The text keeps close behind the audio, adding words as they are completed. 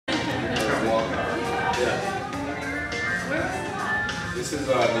This is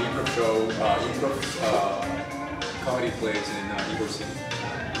the improv show, comedy plays in Ybor City.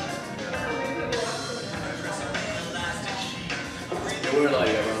 We're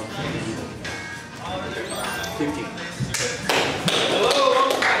like around 50. Hello,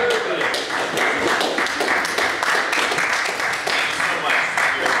 welcome everybody.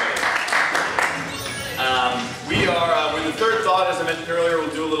 We're the third thought, as I mentioned earlier. We'll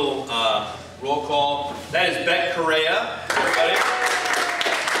do a little roll call. That is Beck Correa, everybody.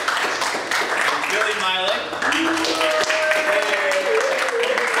 And Billy Miley.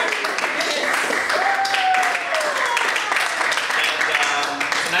 And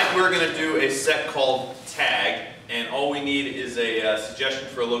tonight we're going to do a set called Tag, and all we need is a suggestion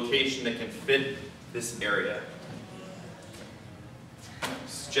for a location that can fit this area.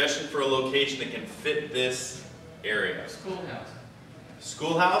 Suggestion for a location that can fit this area. Schoolhouse.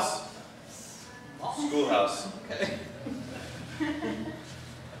 Schoolhouse? Schoolhouse. Okay.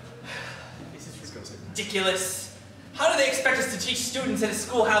 This is ridiculous. How do they expect us to teach students at a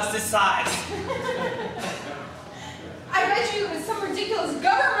schoolhouse this size? I bet you it was some ridiculous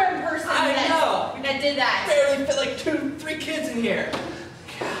government person that did that. Barely fit like 2-3 kids in here.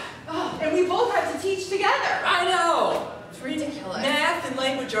 Oh, and we both have to teach together. I know. It's ridiculous. Math and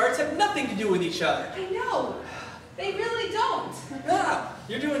language arts have nothing to do with each other. I know. They really don't. Yeah.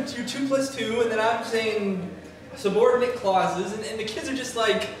 You're doing your 2 + 2, and then I'm saying subordinate clauses, and the kids are just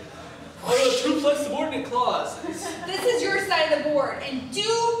like, oh, 2 + subordinate clauses. This is your side of the board, and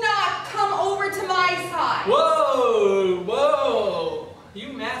do not come over to my side. Whoa, whoa.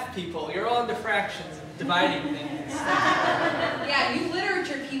 You math people, you're all into fractions and dividing things. Yeah, you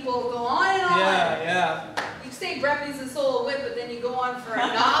literature people go on and on. Yeah. You say Breppy's the soul of wit, but then you go on for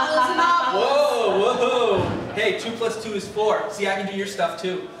novels and novels. Whoa. Hey, 2 + 2 is 4. See, I can do your stuff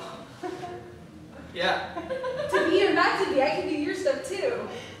too. Yeah. To be or not to be, I can do your stuff too.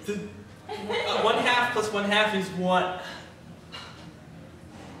 1/2 + 1/2 is 1.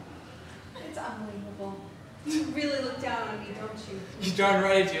 It's unbelievable. You really look down on me, don't you? You're darn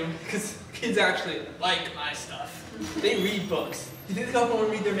right I do, because kids actually like my stuff. They read books. Do you think they'll go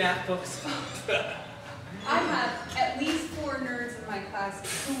and read their math books? I have at least 4 nerds in my class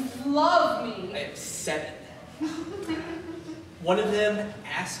who love me. I have 7. One of them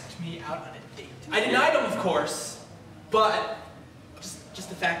asked me out on a date. I denied him, of course, but just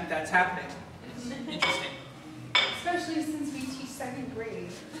the fact that that's happening is interesting. Especially since we teach 2nd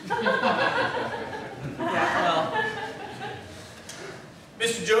grade. Yeah, well.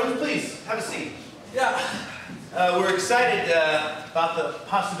 Mr. Jones, please, have a seat. Yeah. We're excited about the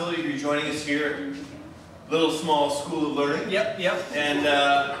possibility of you joining us here at Little Small School of Learning. Yep. And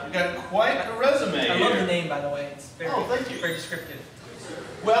we've got quite a resume here. I love the name, by the way. It's very, thank you. very descriptive.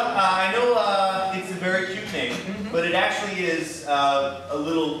 Well, I know it's a very cute name, but it actually is a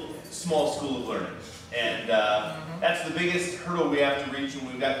little small school of learning. And that's the biggest hurdle we have to reach when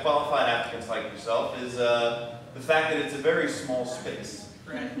we've got qualified applicants like yourself, is the fact that it's a very small space.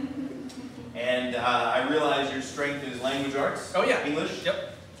 Right. And I realize your strength is language arts. Oh yeah. English. Yep.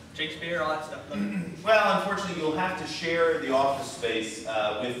 Shakespeare, all that stuff. Well, unfortunately, you'll have to share the office space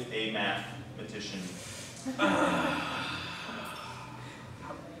with a mathematician. How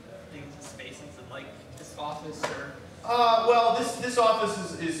big is the space? Is it like this office or? Well, this office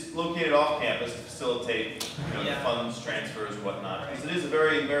is located off campus to facilitate the funds transfers and whatnot. Because it is a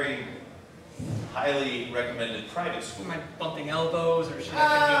very, very highly recommended private school. Am I bumping elbows, or should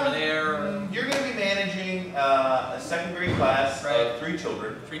I be over there? Or? You're going to be managing a 2nd grade class of 3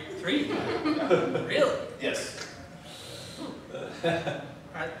 children. 3? Really? Yes. That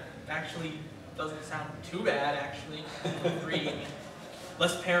actually doesn't sound too bad, actually. 3. I mean,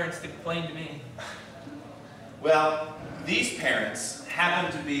 less parents to complain to me. Well, these parents happen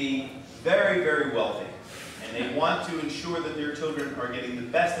to be very, very wealthy. And they want to ensure that their children are getting the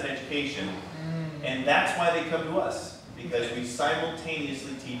best in education. And that's why they come to us, because we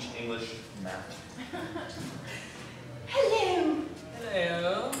simultaneously teach English and math. Hello.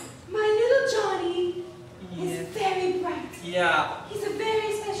 Hello. My little Johnny is very bright. Yeah. He's a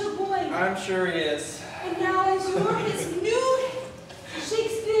very special boy. I'm sure he is. And now as you're his new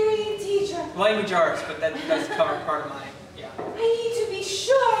Shakespearean teacher, Language arts, but that does cover part of mine. Yeah. I need to be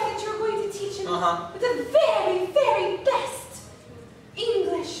sure that you're going to teach him with the very, very best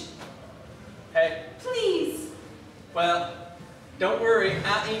English. Hey. Please. Well, don't worry.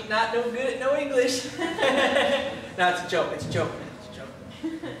 I ain't not no good at no English. No, it's a joke. It's a joke, man. It's a joke.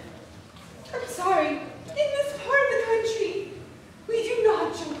 I'm sorry. In this part of the country, we do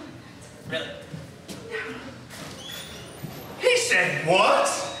not joke like that. Really? No. He said what?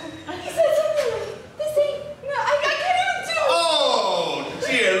 He said something like, this ain't, no, I can't even do it. Oh,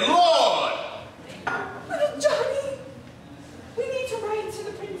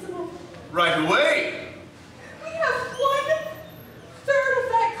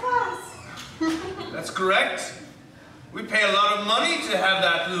 That's correct. We pay a lot of money to have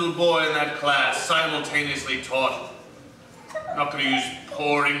that little boy in that class simultaneously taught. I'm not going to use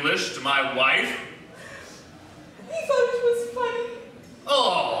poor English to my wife. He thought it was funny.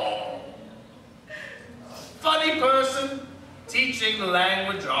 Oh, funny person teaching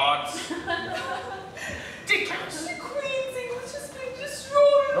language arts. Ridiculous. The Queen's English has been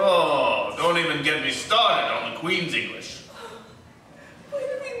destroyed. Oh, don't even get me started on the Queen's English. Why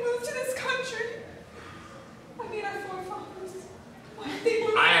did we move to this country? I mean, our forefathers. Why did they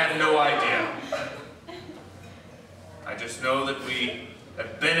move? I have no idea. I just know that we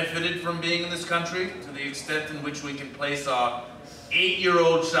have benefited from being in this country to the extent in which we can place our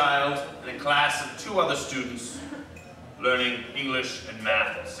 8-year-old child in a class of 2 other students learning English and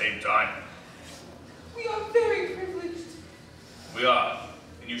math at the same time. We are very privileged. We are.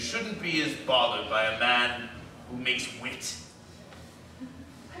 And you shouldn't be as bothered by a man who makes wit.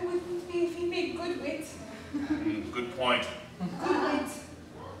 I wouldn't be if he made good wit. Good point. Good wit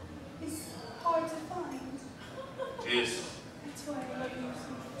is hard to find. It is. That's why I love you so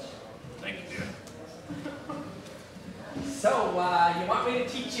much. Thank you, dear. So, you want me to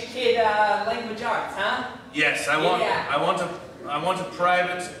teach your kid language arts, huh? Yes, I want a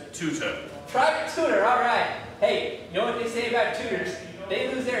private tutor. Private tutor, all right. Hey, you know what they say about tutors? They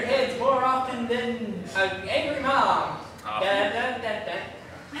lose their heads more often than an angry mom. Oh. Dun, dun, dun, dun.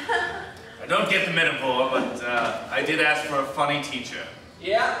 I don't get the metaphor, but I did ask for a funny teacher.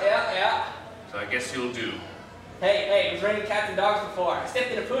 Yeah. So I guess you'll do. Hey, it was raining cats and dogs before. I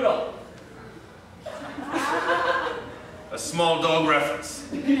stepped in a poodle. A small dog reference.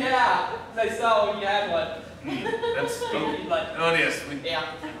 Yeah, I saw you had one. That's Like, oh yes. yeah.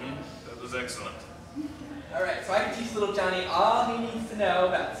 That was excellent. All right, so I can teach little Johnny all he needs to know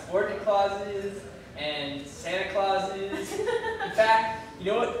about subordinate clauses and Santa Clauses. In fact, you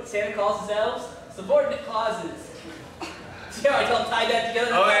know what Santa calls his elves? Subordinate clauses. See how I all tied that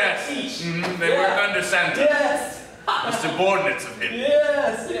together? Oh That's yes. how I teach. They work under Santa. Yes. The subordinates of him.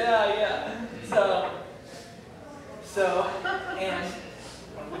 Yes. Yeah. So, and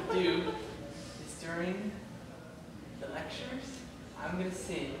what we do is during the lectures, I'm gonna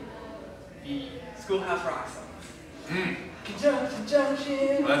sing the Schoolhouse Rock songs.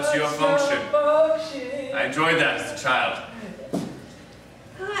 Conjunction. That's your function. I enjoyed that as a child.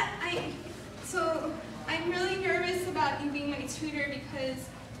 I'm really nervous about you being my tutor because,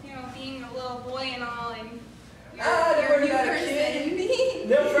 you know, being a little boy and all, and you're a new person.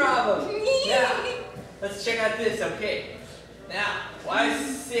 No problem. Yeah. Let's check out this, okay? Now, why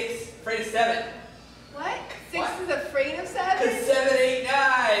is 6 afraid of 7? What? 6 What? is afraid of 7? Because 7, 8, 9.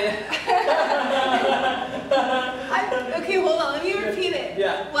 Okay, hold on. Let me repeat it.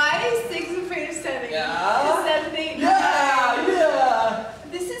 Yeah. Why is 6 afraid of 7? Yeah. 'Cause 7, 8, 9. Yeah.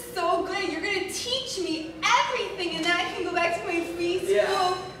 This is so good. You're going to teach me everything, and then I can go back to my free school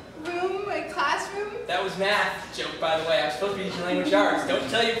Yeah. room, my classroom. That was math joke, by the way. I'm supposed to be teaching language arts. Don't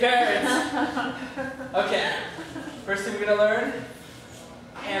tell your parents. Okay. First thing we're gonna learn,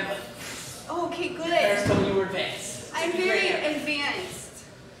 Hamlet. Oh, okay, good. Parents told me you were advanced. I'm Be very great. advanced.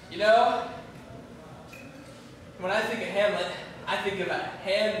 You know, when I think of Hamlet, I think of a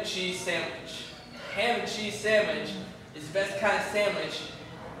ham and cheese sandwich. Ham and cheese sandwich is the best kind of sandwich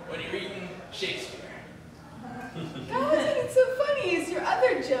when you're eating Shakespeare. That wasn't even so funny as your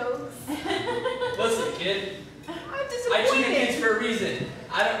other jokes. Listen, kid. I'm I disappointed. treat kids for a reason.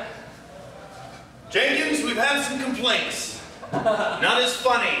 I don't. Jenkins, we've had some complaints. Not as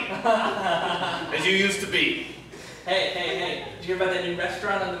funny as you used to be. Hey. Did you hear about that new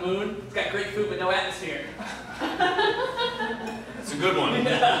restaurant on the moon? It's got great food but no atmosphere. That's a good one.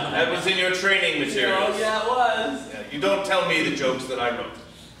 That was in your training materials. Oh, yeah, it was. Yeah, you don't tell me the jokes that I wrote.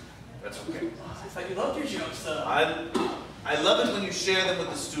 That's okay. I thought you loved your jokes, though. I love it when you share them with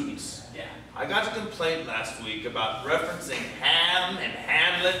the students. Yeah. I got a complaint last week about referencing ham and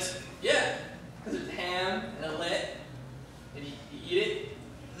Hamlet. Yeah. Because there's ham and a lit. And you eat it.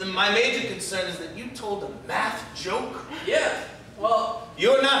 My major concern is that you told a math joke. Yeah. Well,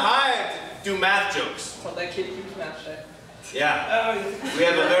 You're not hired to do math jokes. told that kid to keep his mouth shut. Yeah. We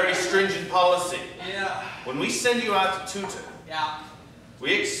have a very stringent policy. Yeah. When we send you out to tutor, Yeah.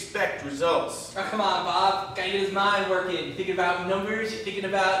 we expect results. Oh, come on, Bob. Gotta get his mind working. You're thinking about numbers, you're thinking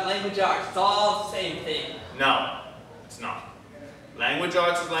about language arts. It's all the same thing. No, it's not. Language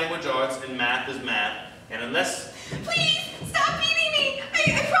arts is language arts, and math is math. And unless... Please, stop beating me. I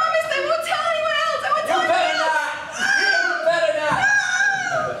promise I won't tell anyone else. I won't tell You anyone better else. not! You better not!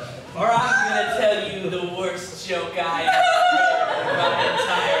 Or I'm gonna tell you the worst joke I ever heard in my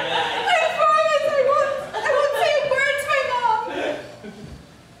entire life. I promise I won't say a word to my mom.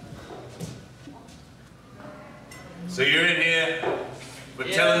 So you're in here,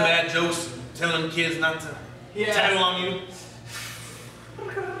 but telling bad jokes, telling kids not to tattle on you?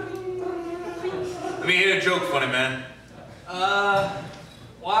 Let me hear a joke, funny man.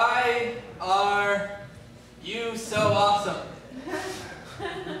 Why are you so awesome?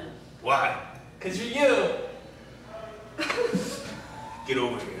 Why? 'Cause you're you. Get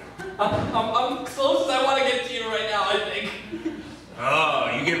over here. I'm close as I want to get to you right now, I think.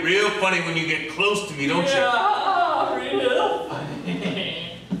 Oh, you get real funny when you get close to me, don't you? Yeah, real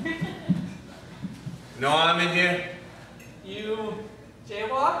funny. Know I'm in here? You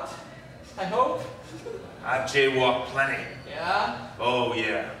jaywalked, I hope? I've jaywalked plenty. Yeah? Oh,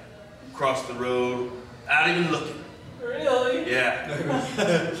 yeah. Crossed the road, not even looking. Really? Yeah.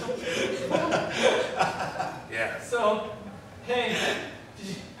 Yeah. So, hey, did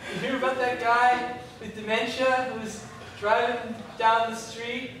you hear about that guy with dementia who was driving down the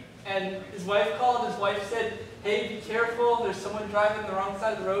street and his wife called? His wife said, hey, be careful, there's someone driving the wrong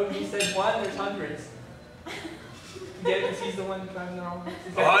side of the road. And he said, one, there's hundreds. You get it? Because he's the one driving the wrong way.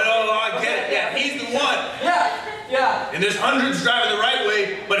 Oh, I get it. Yeah, he's the one. Yeah. And there's hundreds driving the right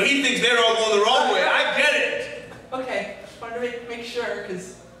way, but he thinks they're all going the wrong way. I get it. Okay, just wanted to make sure,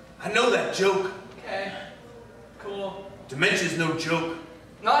 because... I know that joke. Okay, cool. Dementia's no joke.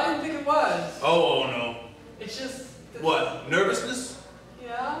 No, I didn't think it was. Oh, no. It's just... What, nervousness?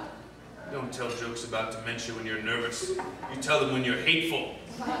 Yeah? You don't tell jokes about dementia when you're nervous. You tell them when you're hateful.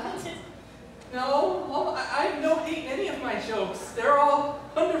 No, well, I have no hate in any of my jokes. They're all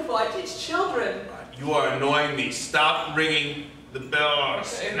wonderful. I teach children. You are annoying me. Stop ringing the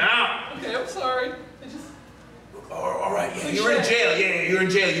bells. Okay. Now! Okay, I'm sorry. I just... All right, yeah, you're in jail. Yeah, you're in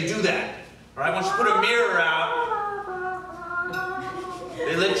jail. You do that. All right, once you put a mirror out,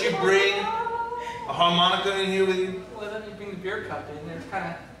 they let you bring a harmonica in here with you? Well, let me bring the beer cup in. They're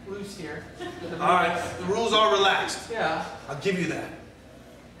kind of loose here. All right, the rules are relaxed. Yeah. I'll give you that.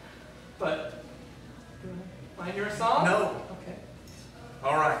 But... Want to hear a song? No. Okay.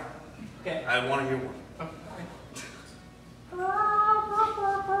 All right. Okay. I want to hear one. Okay.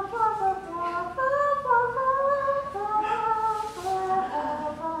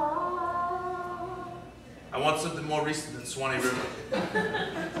 I want something more recent than Swanee River.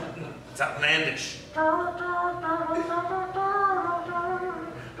 It's outlandish. I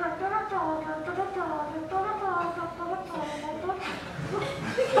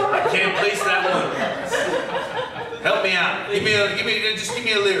can't place that one. Help me out. Just give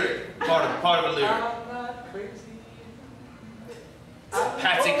me a lyric. Part of a lyric. I'm not crazy.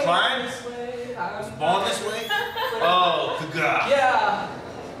 Patsy Cline? Was born this way? Oh, good God. Yeah.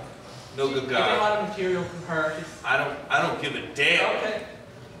 No good I get a God. lot of material from her. I don't give a damn. Okay.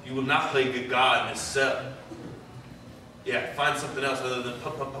 You will not play good God in this cell. Yeah, find something else other than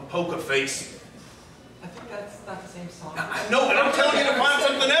poker face. I think that's not the same song. I know, but I'm telling you to find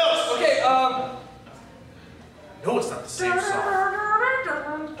something else. Okay, No, it's not the same song.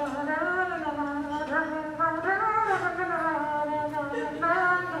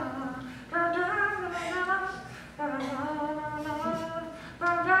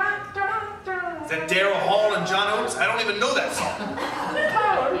 Is that Daryl Hall and John Oates? I don't even know that song.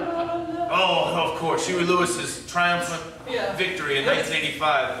 Oh, of course, Huey Lewis's triumphant victory in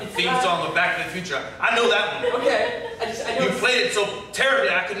 1985. Theme song of Back to the Future. I know that one. Okay, I know. You played it so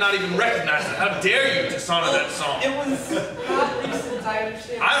terribly I could not even recognize it. How dare you dishonor that song? It was not recent, I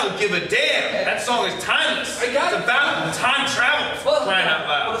understand. I don't give a damn. That song is timeless. I got It's it. about time travel. Well, Crying out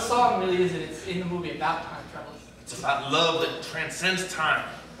well, loud. the song really isn't. It's in the movie about time travel. It's about love that transcends time.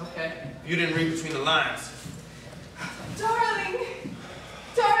 Okay. You didn't read between the lines. Darling,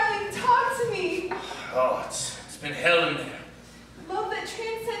 talk to me. Oh, it's been hell in there. Love that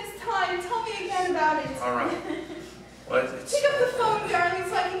transcends time. Tell me again about it. All right. Well, it's. Pick up the phone, darling,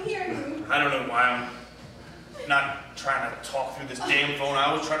 so I can hear you. I don't know why I'm not trying to talk through this damn phone.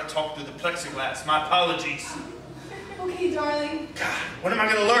 I was trying to talk through the plexiglass. My apologies. Okay, darling. God, when am I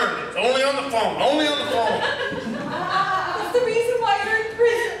going to learn? It's only on the phone. Only on the phone. That's the reason why you're in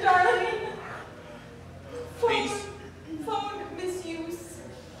prison, darling. Please. Phone misuse.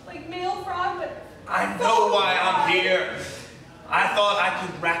 Like mail fraud, but... I know why I'm here. I thought I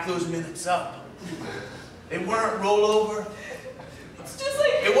could rack those minutes up. They weren't rollover. It's just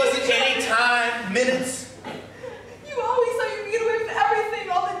like... It wasn't any time, minutes. You always thought you'd get away with everything,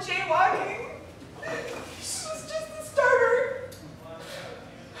 all the jaywalking. It was just the starter.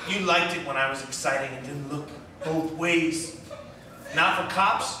 You liked it when I was exciting and didn't look both ways. Not for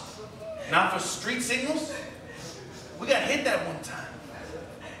cops, not for street signals. We got hit that one time.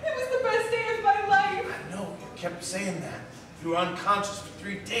 It was the best day of my life. I know, you kept saying that. You were unconscious for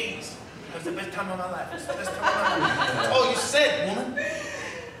 3 days. It was the best time of my life. It was the best time of my life. That's all you said, woman.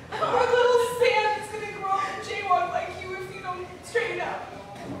 Our little Sam is gonna grow up and jaywalk like you if you don't straighten up.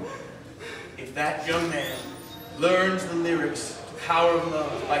 If that young man learns the lyrics to Power of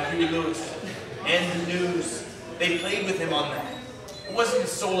Love by Huey Lewis and the News, they played with him on that. It wasn't a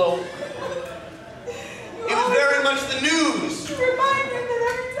solo. It was very much the News. You remind me of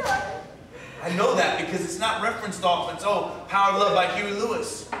that every time. I know that because it's not referenced often. It's, oh, Power of Love by Huey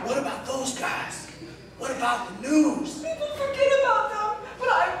Lewis. What about those guys? What about the News? People forget about them, but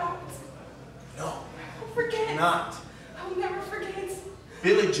I won't. No, I'll forget. not. I'll never forget.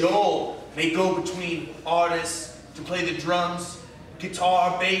 Billy Joel may go between artists to play the drums,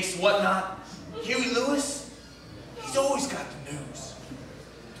 guitar, bass, whatnot. Huey Lewis, he's always got the news.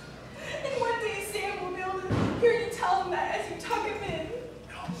 And one day Sam will be able to hear you tell him that as you tuck him in.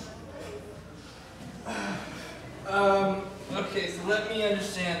 Okay, so let me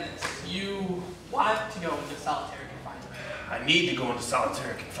understand this. You want to go into solitary confinement. I need to go into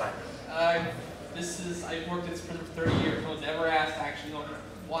solitary confinement. I've worked in this prison for 30 years. No one's ever asked to actually go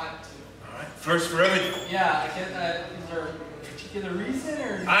want to. All right, first for everything. Yeah, I get that. Is there a particular reason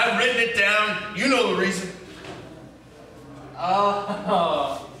or? I've written it down. You know the reason.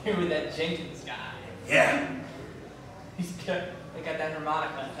 Oh, you're with that Jenkins guy. Yeah. He's got, they got that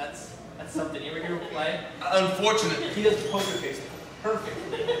harmonica. That's something. You ever hear him play? Unfortunately, He does the poker face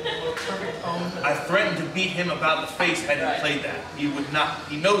perfectly. Perfect tone. I threatened to beat him about the face had he Right. played that. He would not.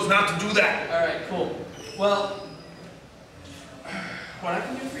 He knows not to do that. All right, cool. Well, what I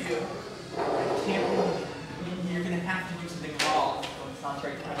can do for you, I can't really, you're gonna have to do something wrong. So it's not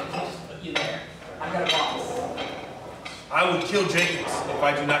very kind. I can't just put you there. I've got a boss. I would kill Jenkins if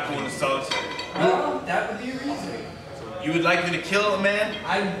I do not go into solitary. Well, that would be a reason. You would like me to kill a man?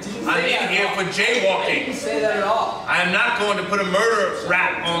 I didn't say I'm that in at here all. for I jaywalking. didn't say that at all. I am not going to put a murder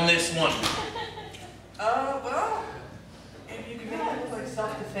rap on this one. Well, if you could make it look like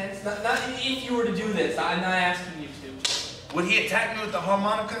self-defense, not if you were to do this. I'm not asking you to. Would he attack me with the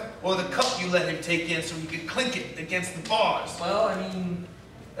harmonica or the cup you let him take in so he could clink it against the bars? Well, I mean,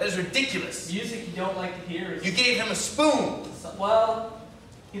 That is ridiculous. music you don't like to hear is. You gave him a spoon. Well,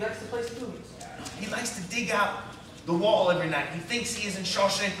 he likes to play spoons. He likes to dig out the wall every night. He thinks he is in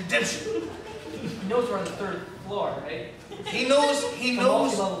Shawshank Redemption. He knows we're on the 3rd floor, right? He knows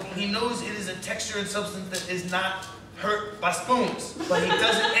it is a texture and substance that is not hurt by spoons, but he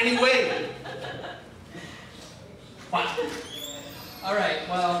does it anyway. Fine. All right,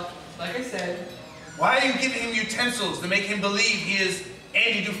 well, like I said, Why are you giving him utensils to make him believe he is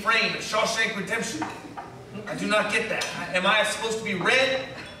Andy Dufresne of Shawshank Redemption? I do not get that. Am I supposed to be red?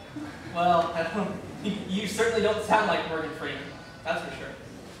 well, you certainly don't sound like Morgan Freeman. That's for sure.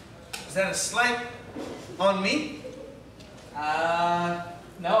 Is that a slight on me?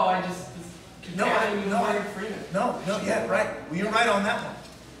 No, I just was comparing you to Morgan Freeman. No, yeah, right. Well, you're right on that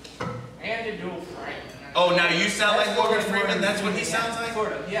one. Andy Dufresne. Oh, now you sound like Morgan That's Freeman? That's what he yeah, sounds like?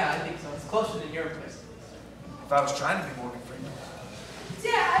 Sort of, yeah, I think so. It's closer than your place. If I was trying to be Morgan Freeman.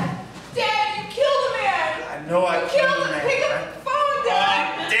 Dad, you killed a man. I know I You killed killed a him. man. Pick up the phone,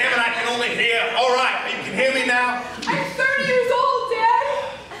 Dad. Damn it, I can only hear. All right, you can hear me now? I'm 30 years old,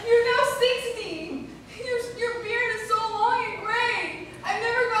 Dad. You're now 60. Your beard is so long and gray. I've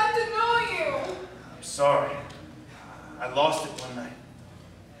never got to know you. I'm sorry. I lost it one night.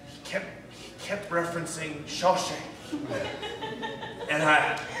 He kept referencing Shawshank. And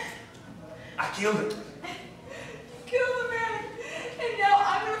I killed him. Killed a man. And now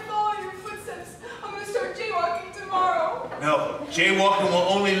I'm going to follow your footsteps. I'm going to start jaywalking tomorrow. No, jaywalking will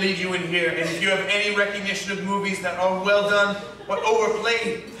only leave you in here, and if you have any recognition of movies that are well done but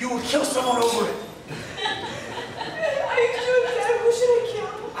overplayed, you will kill someone over it. Are you sure, Dad? Who should I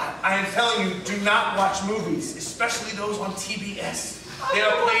kill? I am telling you, do not watch movies, especially those on TBS. They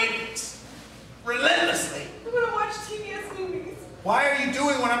are played relentlessly. I'm going to watch TBS movies. Why are you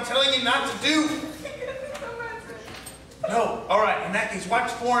doing what I'm telling you not to do? Because it's romantic. No, all right, in that case, watch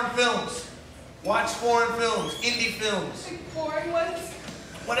foreign films. Watch foreign films, indie films, Like boring ones.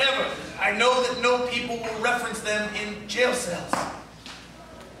 whatever. I know that no people will reference them in jail cells.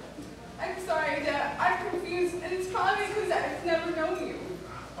 I'm sorry, Dad. I'm confused, and it's probably because I've never known you.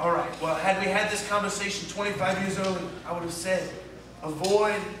 All right, well, had we had this conversation 25 years early, I would have said,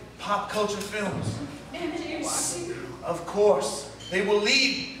 avoid pop culture films. And jaywalking. Of course, they will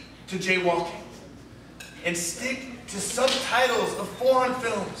lead to jaywalking. And stick to subtitles of foreign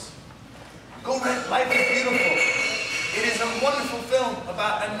films. Go rent Life is Beautiful. It is a wonderful film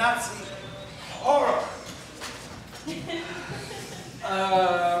about a Nazi horror.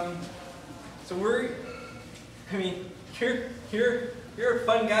 So you're you're a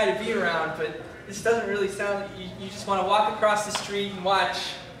fun guy to be around, but this doesn't really sound, you just want to walk across the street and watch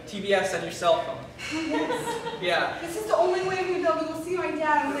TBS on your cell phone. Yes. Yeah. This is the only way I'm going to be able to go see my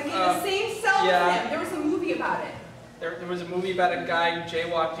dad. I'm going to get the same cell yeah. as him. There was a movie about it. There was a movie about a guy who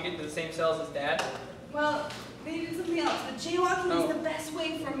jaywalked to get into the same cells as dad? Well, they did something else. But jaywalking is the best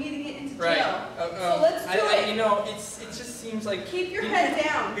way for me to get into jail. Right. So let's do it. You know, it just seems like... Keep your head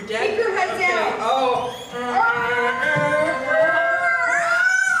down. Your dad, Keep your head down. Oh. All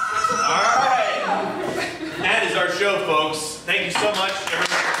right. That is our show, folks. Thank you so much, everyone,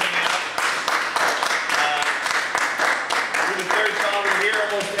 for coming out. We're the third call. We're here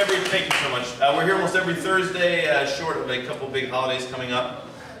almost every. Thank you so much. We're here almost every Thursday, short of a couple big holidays coming up.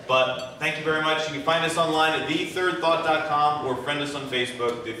 But thank you very much. You can find us online at thethirdthought.com or friend us on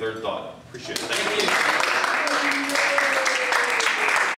Facebook, The Third Thought. Appreciate it. Thank you.